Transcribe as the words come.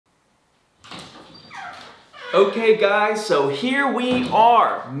Okay guys, so here we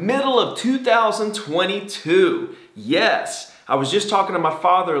are, middle of 2022. Yes, I was just talking to my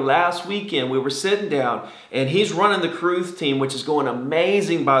father last weekend. We were sitting down and he's running the Carruth team, which is going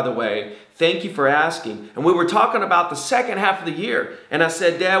amazing, by the way. Thank you for asking. And we were talking about the second half of the year. And I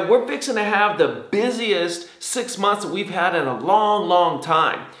said, Dad, we're fixing to have the busiest 6 months that we've had in a long, long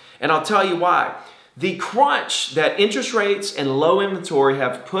time. And I'll tell you why. The crunch that interest rates and low inventory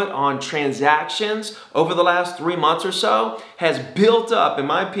have put on transactions over the last 3 months or so has built up, in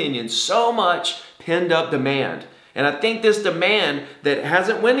my opinion, so much pinned up demand. And I think this demand that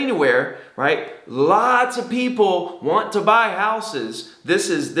hasn't went anywhere, right? Lots of people want to buy houses.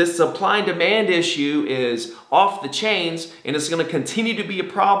 This supply and demand issue is off the chains, and it's going to continue to be a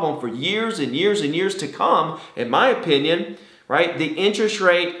problem for years and years and years to come, in my opinion, right? The interest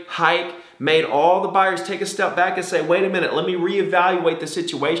rate hike made all the buyers take a step back and say, wait a minute, let me reevaluate the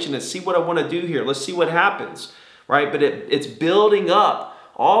situation and see what I want to do here. Let's see what happens, right? But it's building up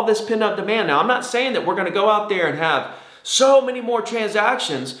all this pent up demand. Now, I'm not saying that we're going to go out there and have so many more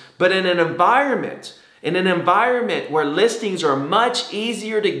transactions, but in an environment where listings are much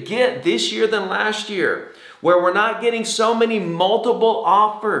easier to get this year than last year, where we're not getting so many multiple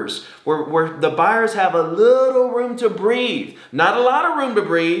offers, where the buyers have a little room to breathe, not a lot of room to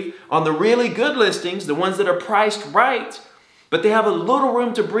breathe on the really good listings, the ones that are priced right, but they have a little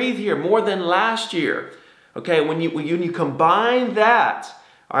room to breathe here, more than last year. Okay, when you combine that,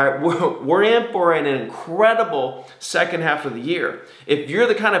 all right, we're in for an incredible second half of the year. If you're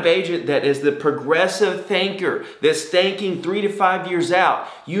the kind of agent that is the progressive thinker, that's thinking 3 to 5 years out,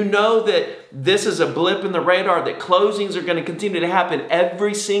 you know that this is a blip in the radar, that closings are going to continue to happen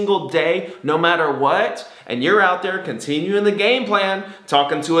every single day, no matter what, and you're out there continuing the game plan,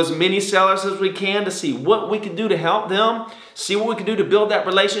 talking to as many sellers as we can to see what we can do to help them, see what we can do to build that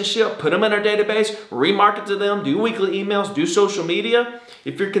relationship, put them in our database, remarket to them, do weekly emails, do social media.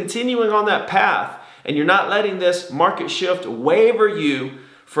 If you're continuing on that path and you're not letting this market shift waver you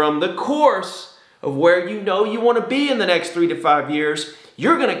from the course of where you know you want to be in the next 3 to 5 years,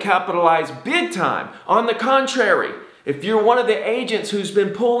 you're going to capitalize big time. On the contrary, if you're one of the agents who's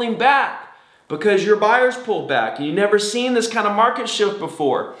been pulling back because your buyers pulled back and you've never seen this kind of market shift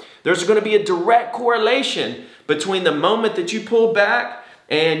before, there's going to be a direct correlation between the moment that you pull back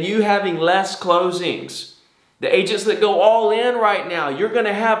and you having less closings. The agents that go all in right now, you're going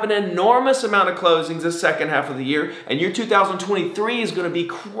to have an enormous amount of closings the second half of the year, and your 2023 is going to be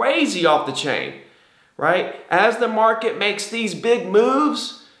crazy off the chain, right? As the market makes these big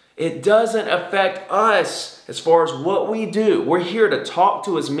moves, it doesn't affect us as far as what we do. We're here to talk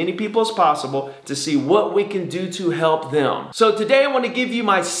to as many people as possible to see what we can do to help them. So today I want to give you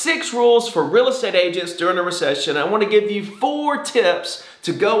my 6 rules for real estate agents during a recession. I want to give you 4 tips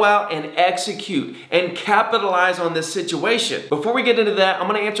to go out and execute and capitalize on this situation. Before we get into that, I'm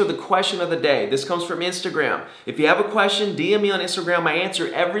going to answer the question of the day. This comes from Instagram. If you have a question, DM me on Instagram. I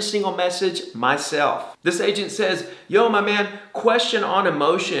answer every single message myself. This agent says, yo, my man, question on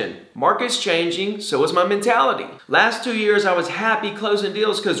emotion. Market's changing, so is my mentality. Last 2 years, I was happy closing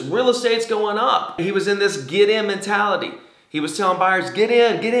deals because real estate's going up. He was in this get in mentality. He was telling buyers, get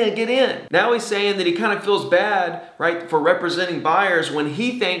in, get in, get in. Now he's saying that he kind of feels bad, right, for representing buyers when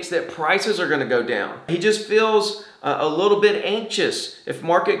he thinks that prices are going to go down. He just feels a little bit anxious if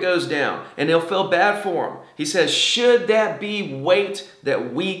market goes down, and he'll feel bad for him. He says, should that be weight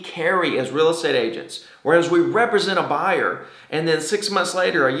that we carry as real estate agents? Whereas we represent a buyer, and then 6 months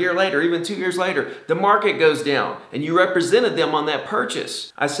later, a year later, even 2 years later, the market goes down, and you represented them on that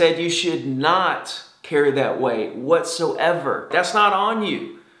purchase. I said you should not carry that weight whatsoever. That's not on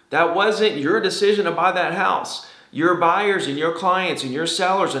you. That wasn't your decision to buy that house. Your buyers and your clients and your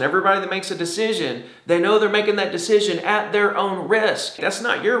sellers and everybody that makes a decision, they know they're making that decision at their own risk. That's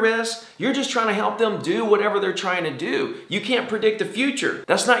not your risk. You're just trying to help them do whatever they're trying to do. You can't predict the future.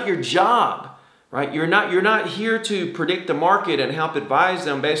 That's not your job, right? You're not here to predict the market and help advise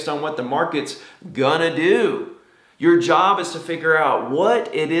them based on what the market's gonna do. Your job is to figure out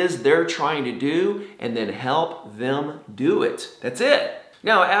what it is they're trying to do and then help them do it. That's it.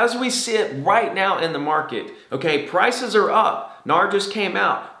 Now, as we sit right now in the market, okay, prices are up. NAR just came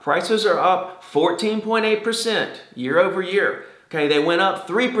out. Prices are up 14.8% year over year. Okay, they went up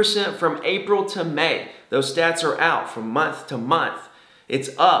 3% from April to May. Those stats are out from month to month.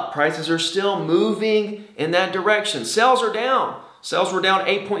 It's up. Prices are still moving in that direction. Sales are down. Sales were down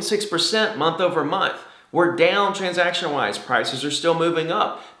 8.6% month over month. We're down transaction-wise. Prices are still moving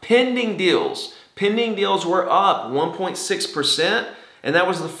up. Pending deals were up 1.6%, and that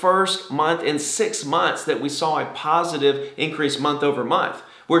was the first month in 6 months that we saw a positive increase month over month.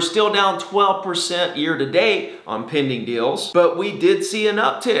 We're still down 12% year to date on pending deals, but we did see an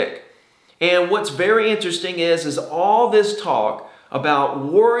uptick. And what's very interesting is all this talk about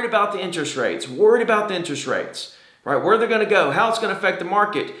worried about the interest rates, right? Where they're going to go, how it's going to affect the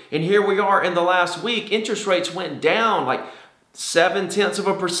market. And here we are in the last week, interest rates went down like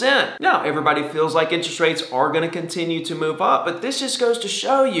 0.7%. Now, everybody feels like interest rates are going to continue to move up, but this just goes to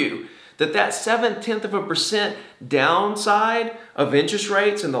show you that 0.7% downside of interest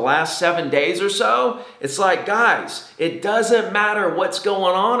rates in the last 7 days or so, it's like, guys, it doesn't matter what's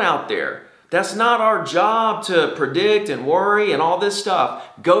going on out there. That's not our job to predict and worry and all this stuff.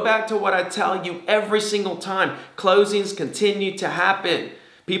 Go back to what I tell you every single time. Closings continue to happen.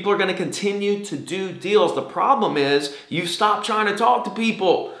 People are going to continue to do deals. The problem is you've stopped trying to talk to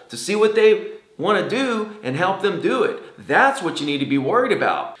people to see what they want to do and help them do it. That's what you need to be worried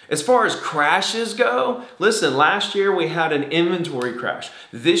about. As far as crashes go, listen, last year we had an inventory crash.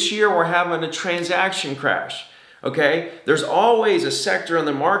 This year we're having a transaction crash. Okay, there's always a sector in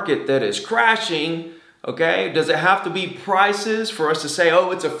the market that is crashing. Okay, does it have to be prices for us to say,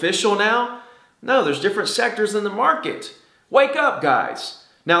 oh, it's official now? No, there's different sectors in the market. Wake up, guys.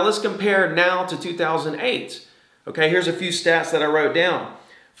 Now let's compare now to 2008. Okay, here's a few stats that I wrote down.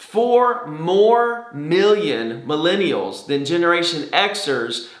 4 more million millennials than Generation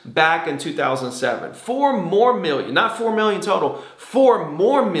Xers back in 2007. 4 more million, not 4 million total, 4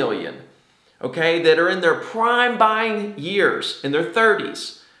 more million. Okay, that are in their prime buying years, in their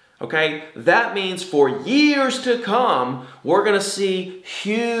 30s. Okay, that means for years to come, we're going to see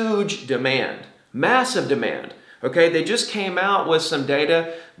huge demand, massive demand. Okay, they just came out with some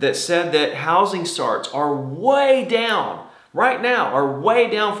data that said that housing starts are way down, right now, are way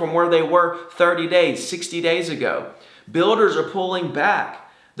down from where they were 30 days, 60 days ago. Builders are pulling back.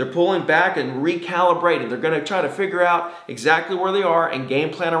 They're pulling back and recalibrating. They're going to try to figure out exactly where they are and game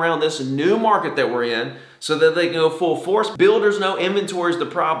plan around this new market that we're in so that they can go full force. Builders know inventory is the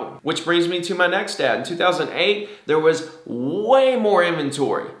problem, which brings me to my next stat. In 2008, there was way more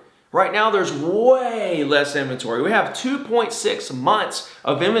inventory. Right now, there's way less inventory. We have 2.6 months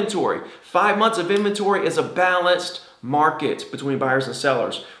of inventory. 5 months of inventory is a balanced market between buyers and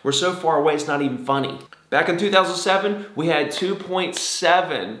sellers. We're so far away, it's not even funny. Back in 2007, we had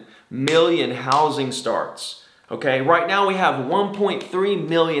 2.7 million housing starts. Okay, right now we have 1.3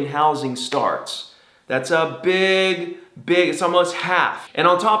 million housing starts. That's a big, it's almost half. And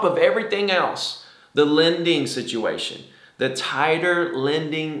on top of everything else, the lending situation, the tighter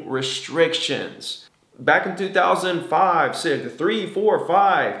lending restrictions. Back in 2005, 6, 3, 4,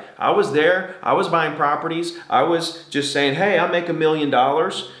 5, I was there. I was buying properties. I was just saying, hey, I make $1 million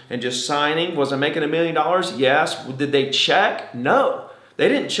and just signing. Was I making $1 million? Yes. Did they check? No. They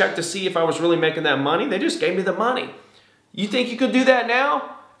didn't check to see if I was really making that money. They just gave me the money. You think you could do that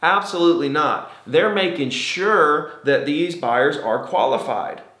now? Absolutely not. They're making sure that these buyers are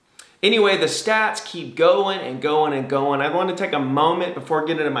qualified. Anyway, the stats keep going and going and going. I want to take a moment before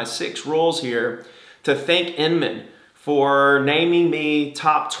getting into my 6 rules here to thank Inman for naming me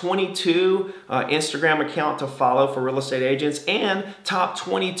top 22 Instagram account to follow for real estate agents and top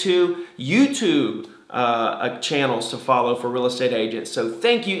 22 YouTube channels to follow for real estate agents. So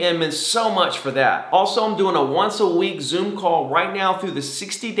thank you, Inman, so much for that. Also, I'm doing a once a week Zoom call right now through the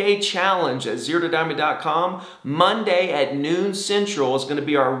 60-day challenge at ZeroToDiamond.com. Monday at noon Central is going to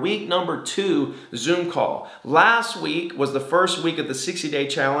be our week number 2 Zoom call. Last week was the first week of the 60-day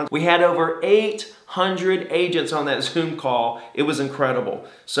challenge. We had over 800 agents on that Zoom call. It was incredible.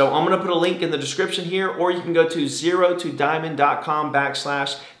 So I'm going to put a link in the description here, or you can go to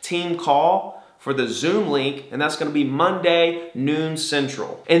ZeroToDiamond.com/team call for the Zoom link, and that's gonna be Monday, noon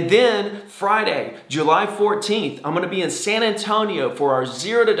Central. And then Friday, July 14th, I'm gonna be in San Antonio for our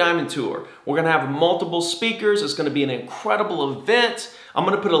Zero to Diamond tour. We're gonna have multiple speakers. It's gonna be an incredible event. I'm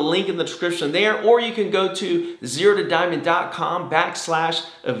gonna put a link in the description there, or you can go to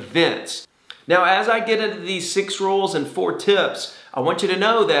ZeroToDiamond.com/events. Now, as I get into these 6 rules and 4 tips, I want you to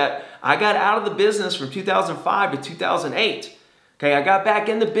know that I got out of the business from 2005 to 2008. Okay, I got back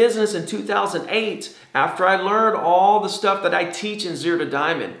in the business in 2008 after I learned all the stuff that I teach in Zero to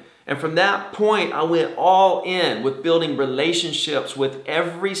Diamond. And from that point, I went all in with building relationships with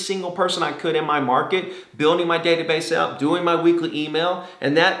every single person I could in my market, building my database out, doing my weekly email.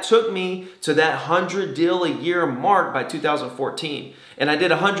 And that took me to that 100 deal a year mark by 2014. And I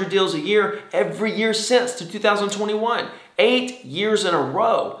did 100 deals a year every year since to 2021, 8 years in a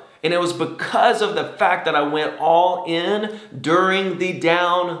row. And it was because of the fact that I went all in during the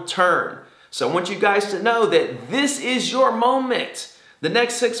downturn. So I want you guys to know that this is your moment. The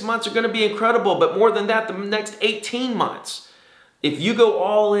next 6 months are going to be incredible, but more than that, the next 18 months. If you go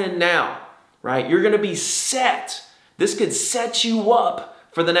all in now, right, you're going to be set. This could set you up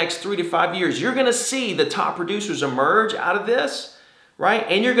for the next 3 to 5 years. You're going to see the top producers emerge out of this, right?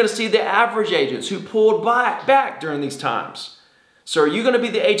 And you're going to see the average agents who pulled back during these times. So are you going to be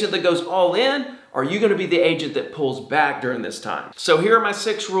the agent that goes all in, or are you going to be the agent that pulls back during this time? So here are my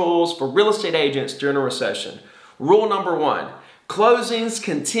 6 rules for real estate agents during a recession. Rule number 1, closings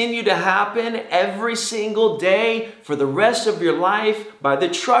continue to happen every single day for the rest of your life by the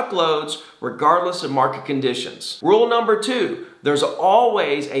truckloads, regardless of market conditions. Rule number 2, there's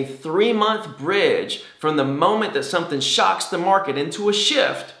always a 3-month bridge from the moment that something shocks the market into a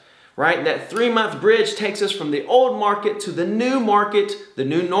shift, right? And that 3-month bridge takes us from the old market to the new market, the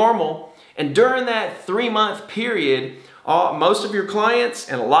new normal. And during that 3-month period, most of your clients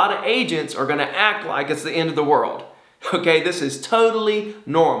and a lot of agents are going to act like it's the end of the world. Okay, this is totally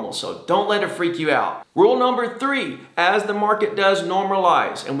normal, so don't let it freak you out. Rule number 3, as the market does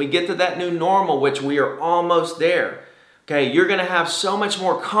normalize and we get to that new normal, which we are almost there, okay, you're gonna have so much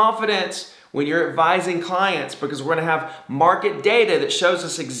more confidence when you're advising clients because we're gonna have market data that shows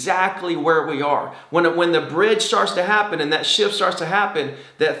us exactly where we are. When the bridge starts to happen and that shift starts to happen,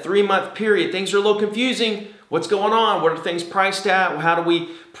 that 3-month period, things are a little confusing. What's going on? What are things priced at? How do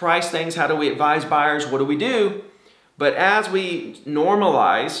we price things? How do we advise buyers? What do we do? But as we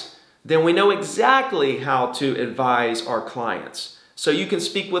normalize, then we know exactly how to advise our clients. So you can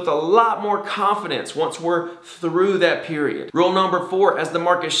speak with a lot more confidence once we're through that period. Rule number 4, as the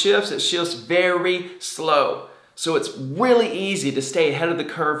market shifts, it shifts very slow. So it's really easy to stay ahead of the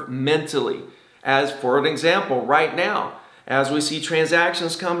curve mentally. As for an example, right now, as we see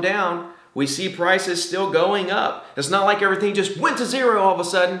transactions come down, we see prices still going up. It's not like everything just went to zero all of a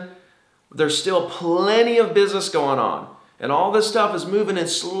sudden. There's still plenty of business going on. And all this stuff is moving in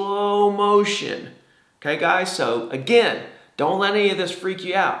slow motion. Okay, guys? So again, don't let any of this freak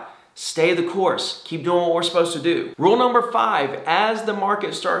you out. Stay the course. Keep doing what we're supposed to do. Rule number 5, as the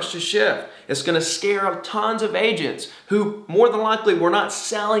market starts to shift, it's going to scare tons of agents who more than likely were not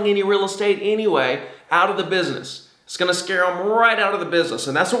selling any real estate anyway out of the business. It's going to scare them right out of the business.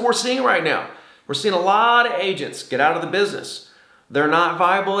 And that's what we're seeing right now. We're seeing a lot of agents get out of the business. They're not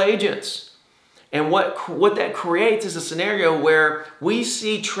viable agents. And what that creates is a scenario where we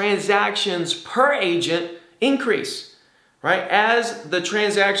see transactions per agent increase, right? As the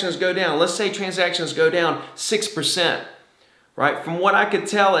transactions go down, let's say transactions go down 6%, right? From what I could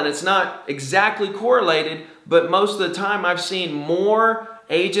tell, and it's not exactly correlated, but most of the time I've seen more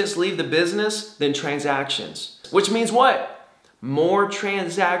agents leave the business than transactions. Which means what? More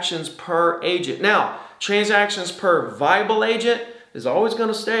transactions per agent. Now, transactions per viable agent is always going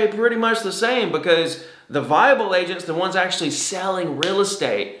to stay pretty much the same because the viable agents, the ones actually selling real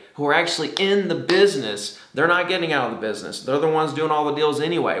estate, who are actually in the business, they're not getting out of the business. They're the ones doing all the deals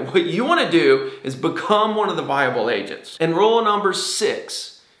anyway. What you want to do is become one of the viable agents. And rule number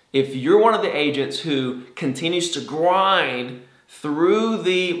 6, if you're one of the agents who continues to grind through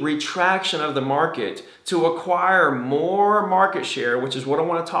the retraction of the market to acquire more market share, which is what I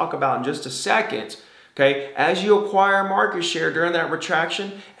want to talk about in just a second, okay, as you acquire market share during that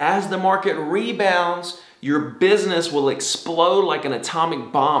retraction, as the market rebounds, your business will explode like an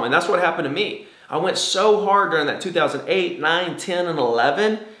atomic bomb. And that's what happened to me. I went so hard during that 2008, 9, 10, and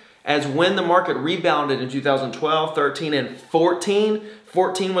 11, as when the market rebounded in 2012, 13, and 14.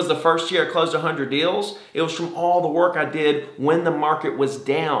 14 was the first year I closed 100 deals. It was from all the work I did when the market was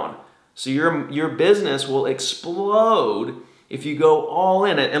down. So your business will explode if you go all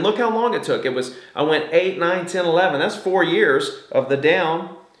in it. And look how long it took. I went 8, 9, 10, 11. That's 4 years of the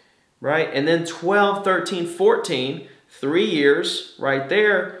down, right? And then 12, 13, 14, 3 years right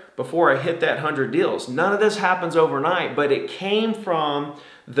there before I hit that 100 deals. None of this happens overnight, but it came from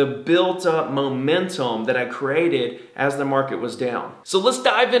the built up momentum that I created as the market was down. So let's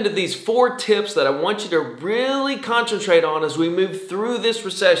dive into these 4 tips that I want you to really concentrate on as we move through this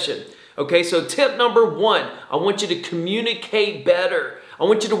recession. Okay, so tip number 1, I want you to communicate better. I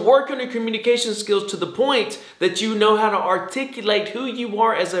want you to work on your communication skills to the point that you know how to articulate who you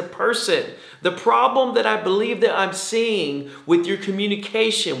are as a person. The problem that I believe that I'm seeing with your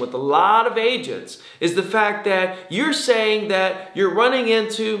communication with a lot of agents is the fact that you're saying that you're running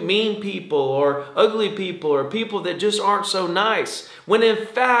into mean people or ugly people or people that just aren't so nice, when in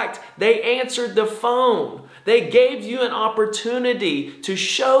fact they answered the phone. They gave you an opportunity to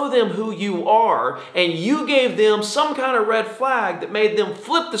show them who you are, and you gave them some kind of red flag that made them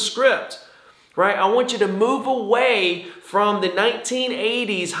flip the script, right? I want you to move away from the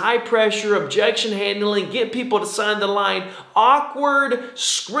 1980s high pressure objection handling, get people to sign the line, awkward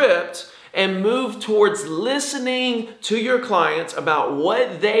script, and move towards listening to your clients about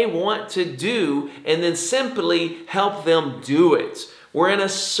what they want to do and then simply help them do it. We're in a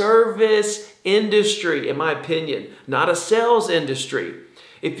service industry, in my opinion, not a sales industry.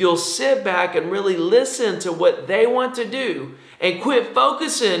 If you'll sit back and really listen to what they want to do and quit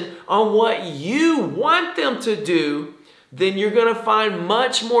focusing on what you want them to do, then you're going to find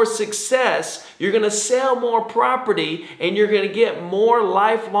much more success. You're going to sell more property and you're going to get more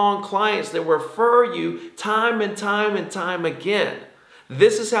lifelong clients that refer you time and time and time again.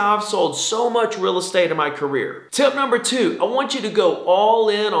 This is how I've sold so much real estate in my career. Tip number 2, I want you to go all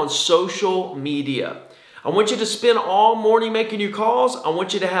in on social media. I want you to spend all morning making your calls. I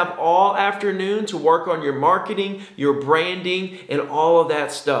want you to have all afternoon to work on your marketing, your branding, and all of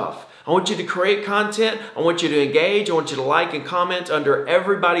that stuff. I want you to create content. I want you to engage. I want you to like and comment under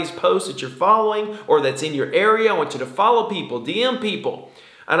everybody's post that you're following or that's in your area. I want you to follow people, DM people.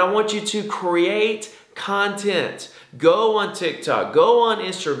 And I want you to create content. Go on TikTok, go on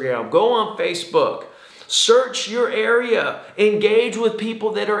Instagram, go on Facebook. Search your area. Engage with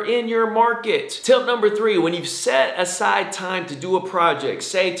people that are in your market. Tip number 3, when you've set aside time to do a project,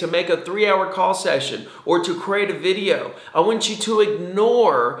 say to make a 3-hour call session or to create a video, I want you to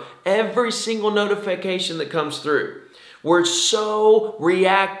ignore every single notification that comes through. We're so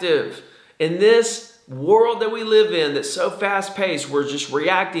reactive. In this world that we live in that's so fast-paced, we're just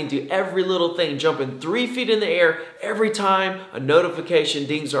reacting to every little thing, jumping 3 feet in the air every time a notification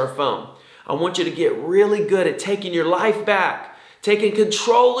dings our phone. I want you to get really good at taking your life back, taking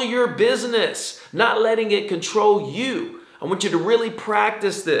control of your business, not letting it control you. I want you to really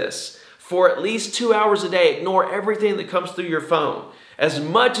practice this for at least 2 hours a day. Ignore everything that comes through your phone. As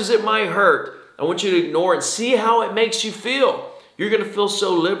much as it might hurt, I want you to ignore it. See how it makes you feel. You're going to feel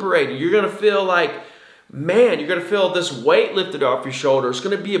so liberated. You're going to feel like, man, you're going to feel this weight lifted off your shoulders. It's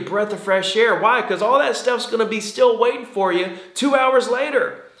going to be a breath of fresh air. Why? Because all that stuff's going to be still waiting for you 2 hours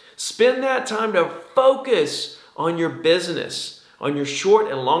later. Spend that time to focus on your business, on your short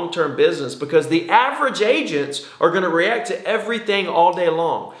and long-term business, because the average agents are going to react to everything all day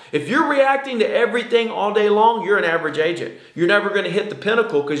long. If you're reacting to everything all day long, you're an average agent. You're never going to hit the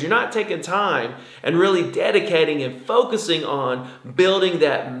pinnacle because you're not taking time and really dedicating and focusing on building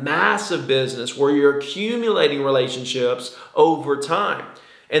that massive business where you're accumulating relationships over time.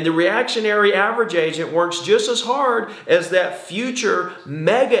 And the reactionary average agent works just as hard as that future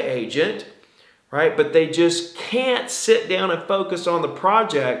mega agent, right? But they just can't sit down and focus on the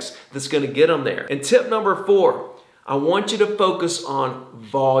projects that's going to get them there. And tip number 4, I want you to focus on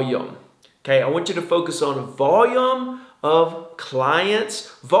volume. Okay, I want you to focus on volume of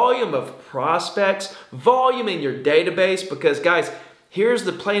clients, volume of prospects, volume in your database. Because guys, here's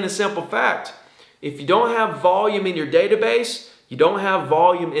the plain and simple fact. If you don't have volume in your database, you don't have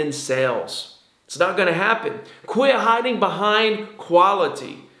volume in sales. It's not going to happen. Quit hiding behind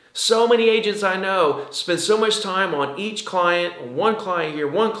quality. So many agents I know spend so much time on each client, one client here,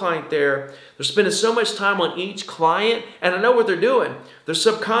 one client there. They're spending so much time on each client, and I know what they're doing. They're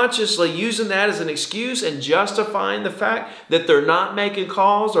subconsciously using that as an excuse and justifying the fact that they're not making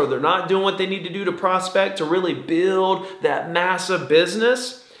calls or they're not doing what they need to do to prospect to really build that massive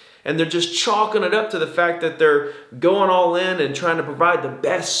business. And they're just chalking it up to the fact that they're going all in and trying to provide the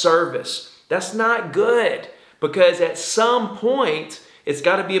best service. That's not good, because at some point, it's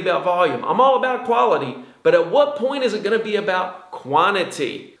got to be about volume. I'm all about quality, but at what point is it going to be about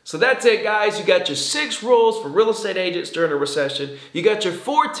quantity? So that's it, guys. You got your 6 rules for real estate agents during a recession. You got your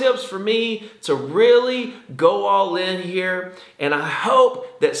 4 tips for me to really go all in here. And I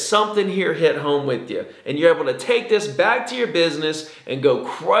hope that something here hit home with you and you're able to take this back to your business and go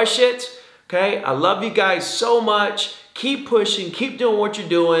crush it. Okay, I love you guys so much. Keep pushing, keep doing what you're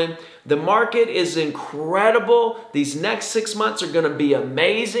doing. The market is incredible. These next 6 months are going to be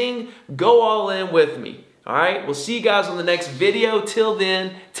amazing. Go all in with me. All right, we'll see you guys on the next video. Till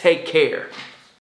then, take care.